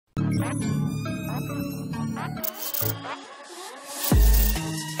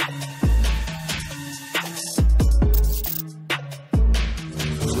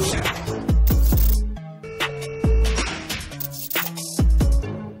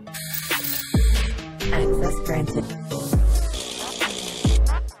Access granted.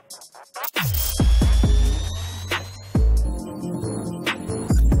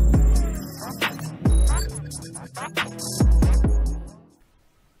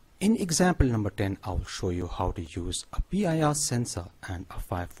 In example number 10, I will show you how to use a PIR sensor and a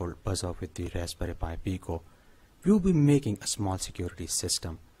 5-volt buzzer with the Raspberry Pi Pico. We will be making a small security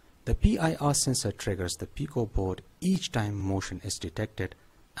system. The PIR sensor triggers the Pico board each time motion is detected,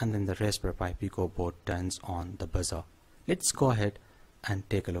 and then the Raspberry Pi Pico board turns on the buzzer. Let's go ahead and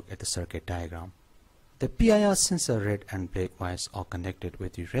take a look at the circuit diagram. The PIR sensor red and black wires are connected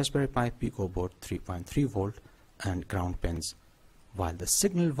with the Raspberry Pi Pico board 3.3 volt and ground pins, while the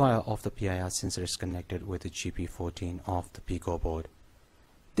signal wire of the PIR sensor is connected with the GP14 of the Pico board.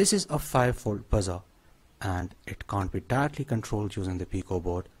 This is a 5-volt buzzer and it can't be directly controlled using the Pico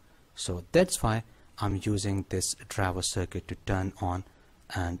board, so that's why I'm using this driver circuit to turn on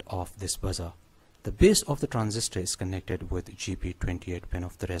and off this buzzer. The base of the transistor is connected with GP28 pin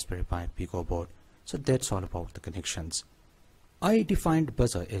of the Raspberry Pi Pico board, so that's all about the connections. I defined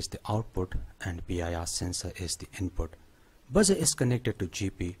buzzer as the output and PIR sensor is the input. Buzzer is connected to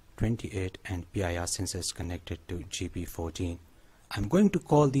GP28 and PIR sensor is connected to GP14. I'm going to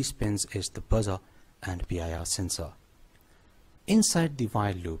call these pins as the buzzer and PIR sensor. Inside the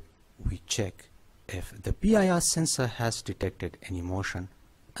while loop, we check if the PIR sensor has detected any motion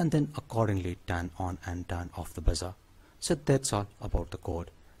and then accordingly turn on and turn off the buzzer. So that's all about the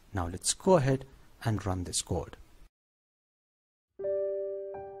code. Now let's go ahead and run this code.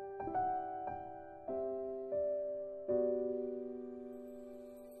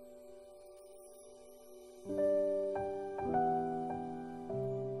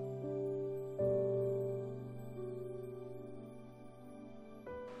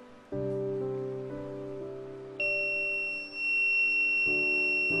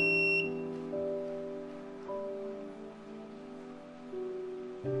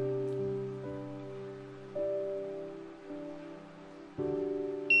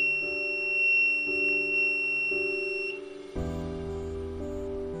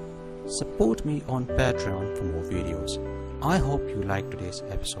 Support me on Patreon for more videos. I hope you liked today's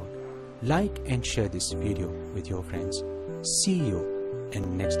episode. Like and share this video with your friends. See you in the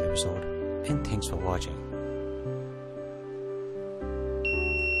next episode, and thanks for watching.